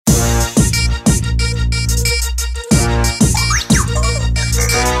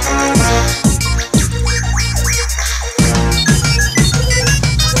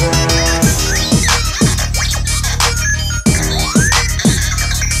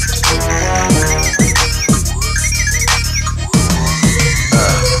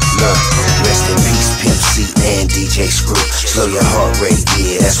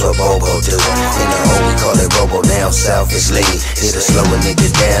Robo do. In the hole we call it Robo, down south it's lean. It'll slow a nigga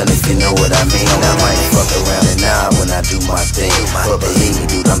down if you know what I mean. I might fuck around and nod when I do my thing, but believe me,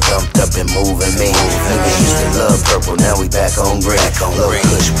 dude, I'm thumped up and moving mean. Niggas used to love purple, now we back on green. Love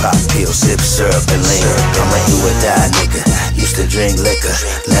kush, pop pill, sip syrup and lean. I'm a do or die nigga, used to drink liquor.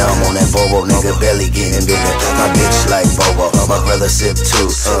 Now I'm on that Bobo, nigga, belly getting bigger. My bitch like Bobo, my brother sip too.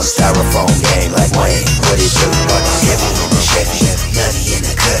 Styrofoam game like Wayne, what it do? Heavy in the Chevy, nutty in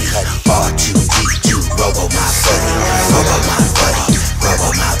the cutty. R2D2, Robo my buddy, Robo my buddy, Robo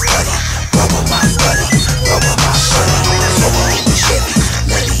my buddy, Robo my buddy, Robo my buddy. Heavy in the Chevy,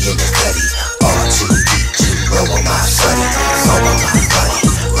 nutty in the cutty. R2D2, Robo my buddy, Robo my buddy,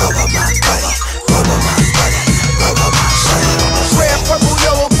 Robo my buddy, Robo my buddy, Robo my buddy. Red, purple,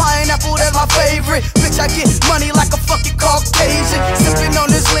 yellow, pineapple, that's my favorite. Bitch, I get money like a fucking Caucasian. Sipping on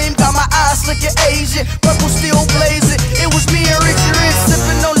this lean, got my eyes looking Asian. Purple still blazing. It was me and Richie Rich,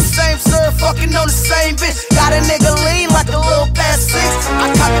 sipping on the same syrup, fucking on the same bitch. Got a nigga lean like a little past 6. I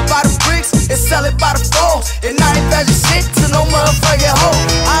cop it by the bricks and sell it by the four. And I ain't badging shit to no motherfucking hoe.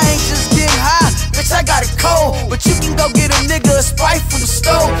 I ain't just getting high, bitch, I got it cold. But you can go get a nigga a Sprite from the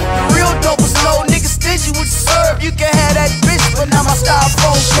stove. The real dope is low, nigga stingy with the serve. You can have that bitch, but now my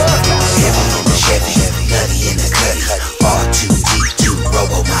styrofoam club. Heavy in the Chevy, nutty in the cutty. R2D2,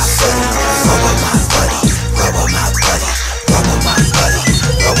 Robo my buddy, Robo my buddy, Robo my buddy, Robo my buddy,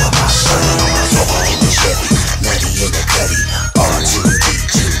 Robo my buddy. Heavy in the Chevy, nutty in the cutty.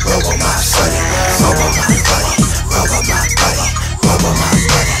 R2D2, Robo my buddy, Robo my buddy, Robo my buddy, Robo my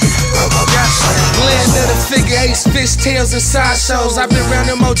buddy, Robo my buddy. Blend of the figure eights, fishtails and sideshows. I've been around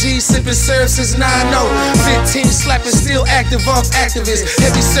them OGs sipping syrup since 9-0. 15 slapping, still active off activists.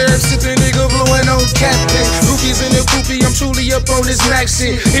 Heavy syrup sipping, nigga blowing on catfish. Groupies in the poopy, I'm truly up on this max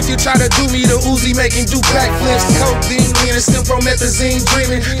shit. If you try to do me, the Uzi making do backflips. Codeine, lean, and stem promethazine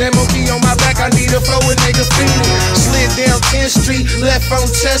dreaming. That monkey on my back, I need a flow with nigga feeling. Slid down 10th Street, left on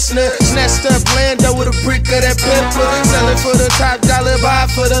Chestnut. Snatched up Lando with a brick of that pepper. Sell it for the top dollar, buy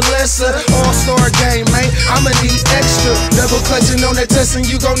for the lesser. All-star game, man, I'ma need extra. Double clutching on that testing,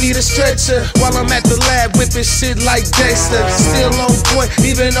 you gon' need a stretcher. While I'm at the lab, whipping shit like Dexter. Still on point,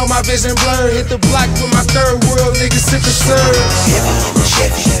 even though my vision blurred. Hit the block with my third world, niggas sippin' syrup. Heavy in the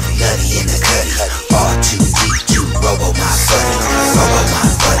Chevy, nutty in the cutty. R2D2, Robo my buddy, Robo my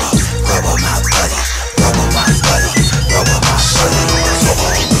buddy, Robo my buddy, Robo my buddy.